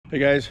Hey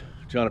guys,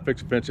 John at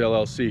Fix a Fence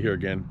LLC here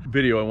again.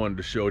 Video I wanted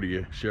to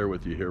share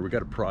with you here. We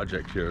got a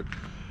project here.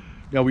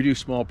 Now we do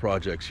small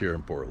projects here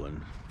in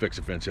Portland. Fix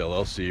a Fence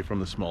LLC, from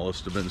the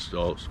smallest of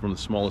installs, from the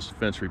smallest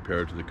fence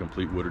repair to the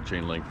complete wood or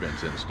chain link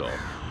fence install.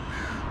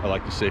 I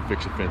like to say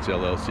Fix a Fence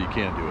LLC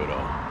can't do it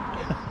all.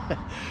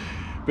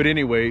 But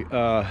anyway,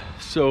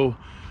 so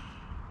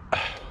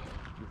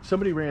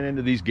somebody ran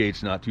into these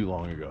gates not too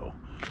long ago,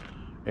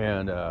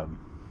 and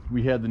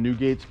we had the new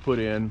gates put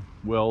in,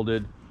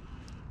 welded,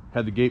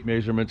 had the gate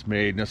measurements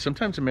made. Now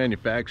sometimes the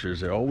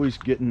manufacturers, they're always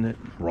getting it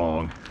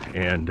wrong,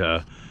 and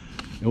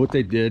what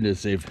they did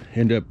is they've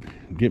ended up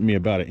getting me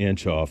about 1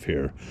 inch off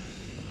here.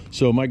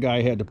 So my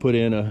guy had to put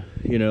in a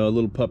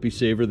little puppy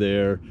saver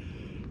there,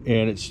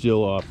 and it's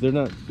still off. They're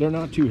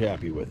not too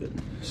happy with it.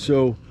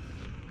 So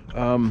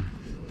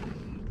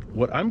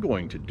what I'm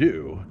going to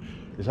do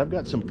is, I've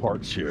got some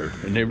parts here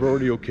and they've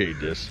already okayed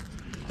this.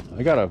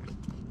 I got a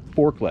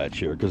fork latch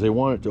here because they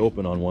want it to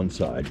open on one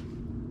side,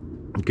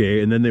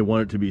 okay, and then they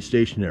want it to be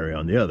stationary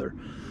on the other.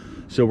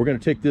 So we're going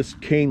to take this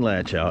cane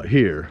latch out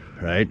here,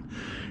 right,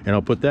 and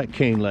I'll put that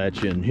cane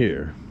latch in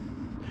here,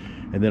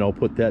 and then I'll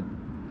put that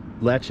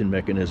latching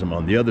mechanism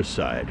on the other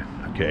side,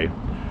 okay,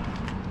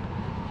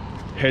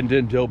 and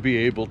then they'll be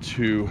able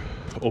to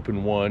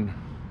open one,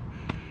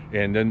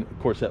 and then of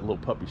course that little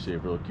puppy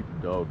saver will keep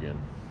the dog in.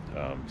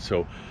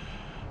 So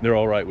they're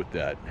all right with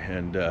that,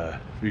 and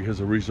because as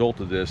a result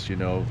of this,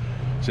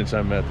 since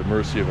I'm at the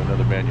mercy of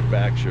another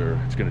manufacturer,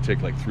 it's going to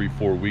take like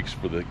 3-4 weeks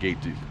for the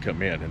gate to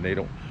come in, and they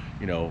don't,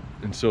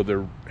 and so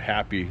they're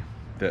happy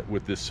that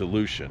with this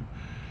solution.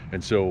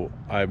 And so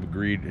I've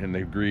agreed, and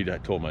they agreed. I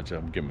told them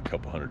I'm giving them a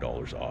couple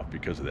 $100 off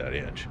because of that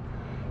inch.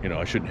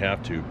 I shouldn't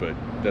have to, but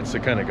that's the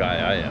kind of guy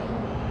I am.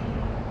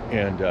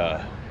 And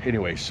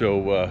anyway,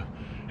 so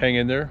hang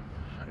in there,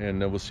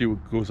 and we'll see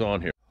what goes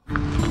on here.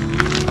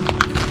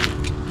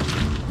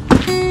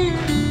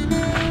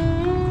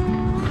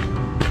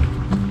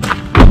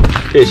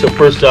 Okay, so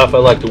first off, I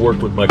like to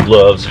work with my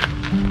gloves,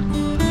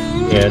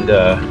 and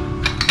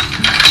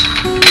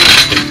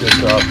take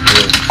this off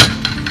here.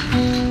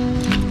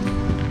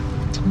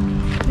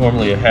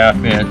 Normally a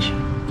 1/2 inch,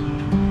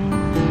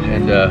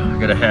 and I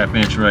got a 1/2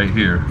 inch right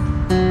here.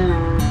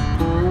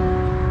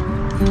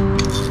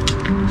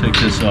 Take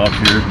this off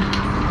here.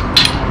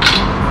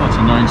 That's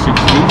a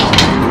 9/16.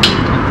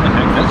 What the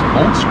heck? That's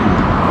old school.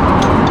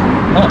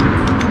 Huh.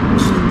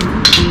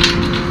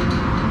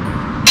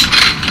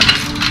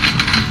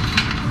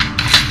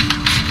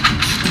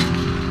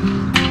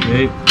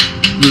 Okay,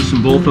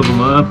 loosen both of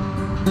them up.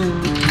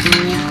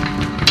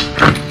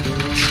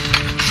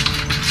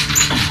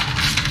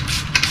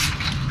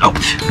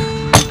 Ouch.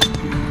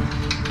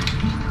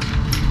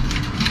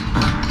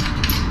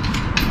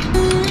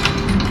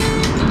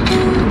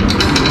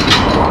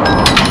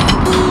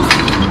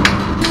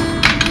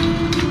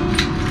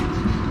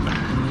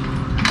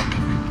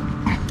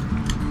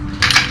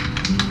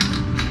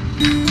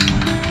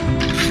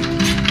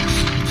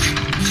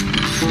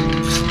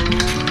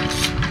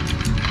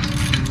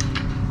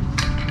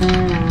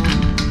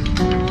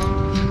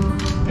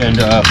 And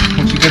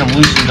once you get them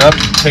loosened up,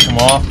 you take them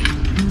off.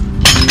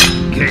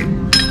 Okay.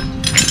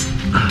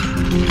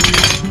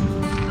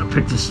 I'll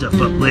pick this stuff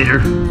up later.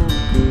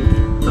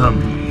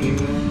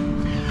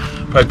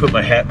 Probably put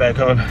my hat back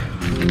on.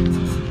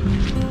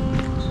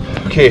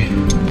 Okay.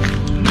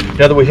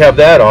 Now that we have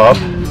that off,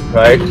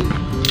 right?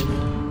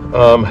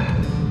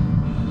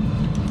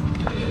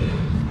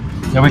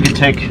 Now we can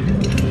take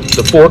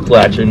the fork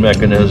latching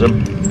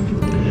mechanism.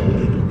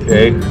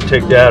 Okay,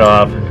 take that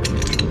off.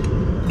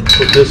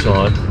 Put this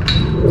on,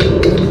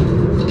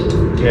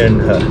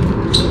 and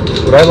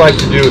what I like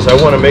to do is I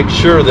want to make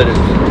sure that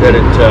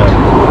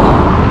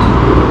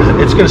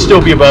it's going to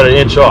still be about 1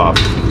 inch off,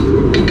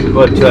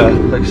 but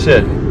like I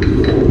said,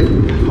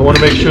 I want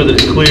to make sure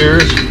that it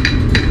clears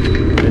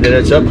and that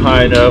it's up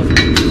high enough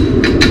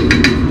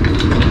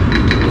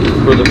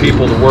for the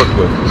people to work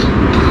with.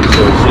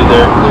 So see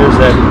there, there's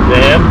that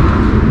band.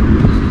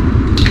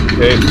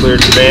 Okay,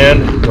 cleared the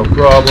band, no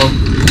problem.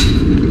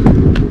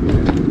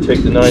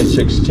 Take the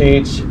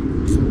 9/16.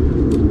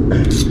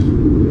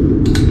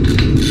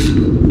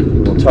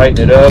 We'll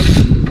tighten it up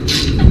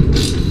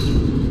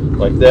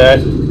like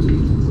that.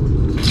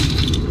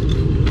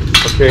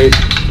 Okay,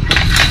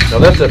 now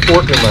that's a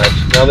forking latch.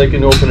 Now they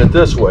can open it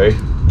this way.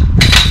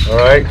 All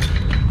right.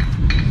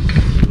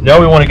 Now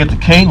we want to get the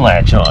cane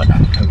latch on.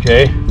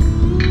 Okay.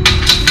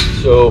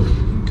 So,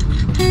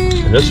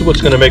 and this is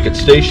what's going to make it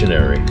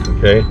stationary.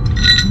 Okay.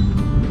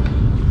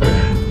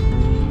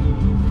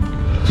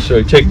 So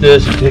you take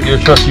this, you take your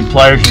trusty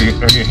pliers or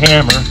your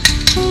hammer.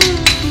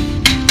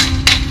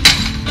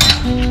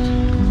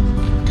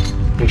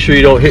 Make sure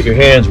you don't hit your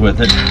hands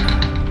with it.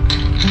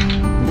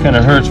 It kind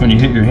of hurts when you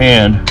hit your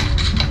hand.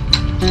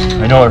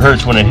 I know it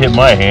hurts when it hit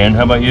my hand.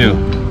 How about you?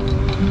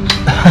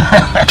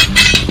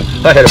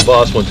 I had a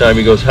boss one time,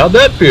 he goes, "How'd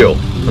that feel?"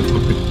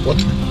 What?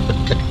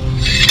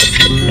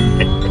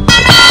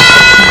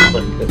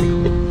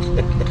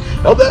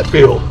 How'd that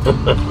feel?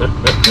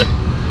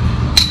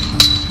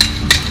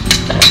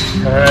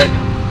 Alright.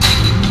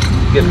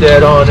 Get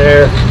that on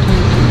there.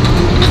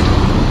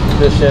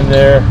 This in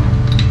there.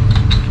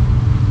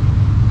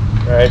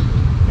 Right.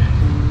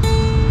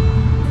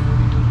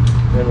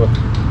 And we'll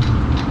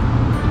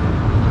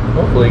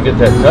hopefully get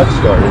that nut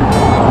started.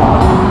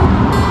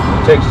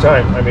 It takes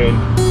time. I mean,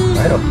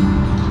 I don't.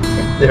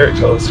 There it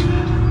goes.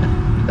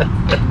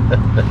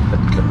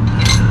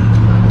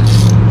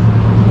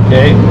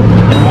 Okay. I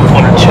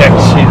want to check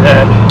to see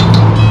that.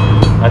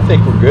 I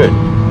think we're good.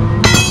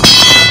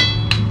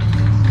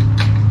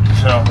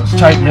 So let's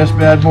tighten this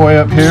bad boy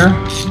up here.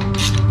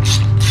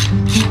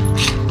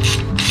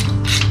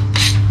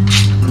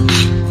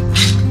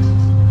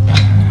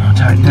 I'll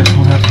tighten this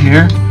one up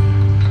here.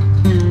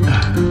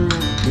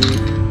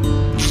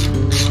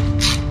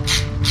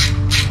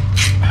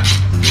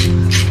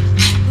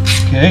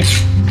 Okay,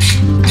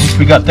 once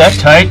we got that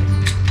tight,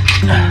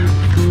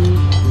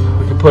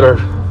 we can put our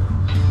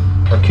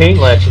cane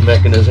latching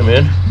mechanism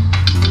in,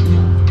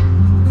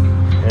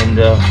 and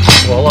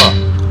voila.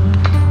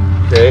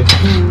 Okay.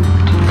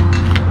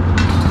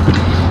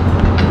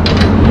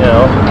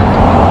 Now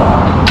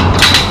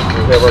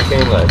we have our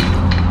cane latch.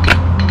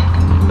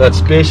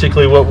 That's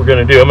basically what we're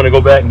going to do. I'm going to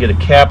go back and get a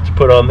cap to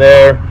put on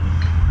there.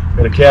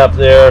 Got a cap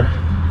there.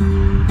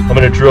 I'm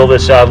going to drill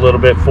this out a little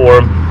bit for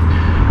him,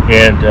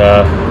 and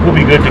we'll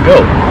be good to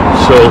go.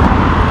 So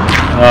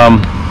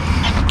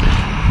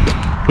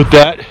with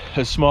that,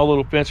 a small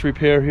little fence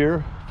repair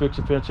here, Fix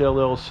a Fence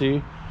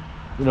LLC,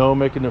 you know,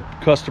 making the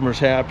customers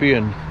happy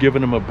and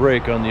giving them a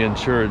break on the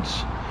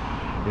insurance,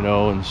 you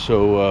know, and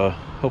so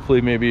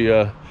hopefully maybe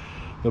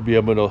they'll be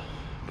able to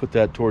put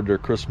that toward their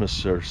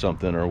Christmas or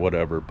something or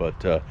whatever,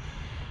 but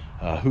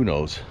who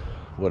knows,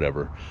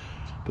 whatever.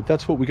 But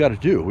that's what we got to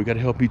do. We got to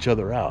help each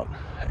other out,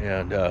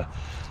 and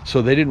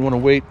so they didn't want to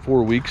wait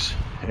 4 weeks,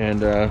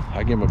 and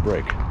I gave them a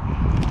break.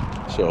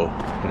 So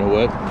you know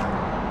what?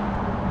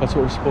 That's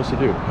what we're supposed to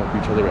do, help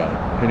each other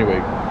out. Anyway,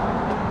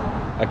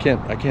 I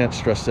can't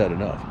stress that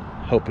enough,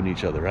 helping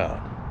each other out.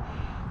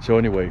 So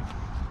anyway,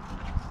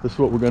 this is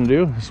what we're going to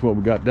do. This is what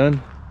we got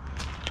done.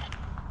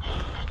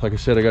 Like I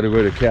said, I got to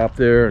go to the cap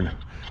there, and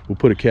we'll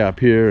put a cap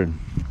here, and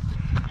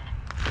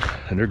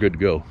they're good to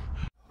go.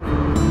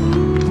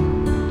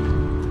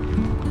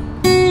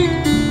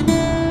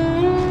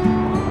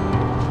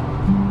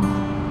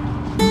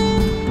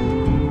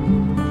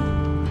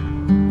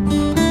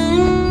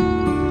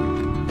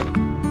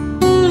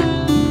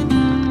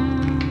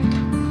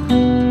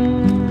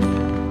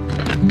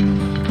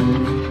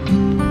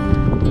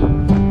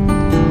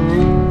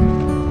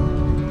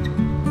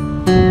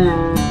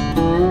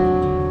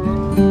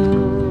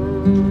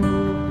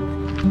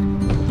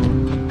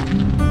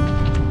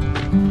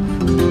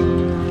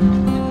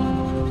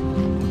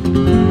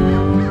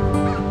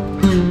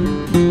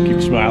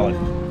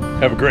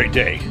 Have a great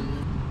day.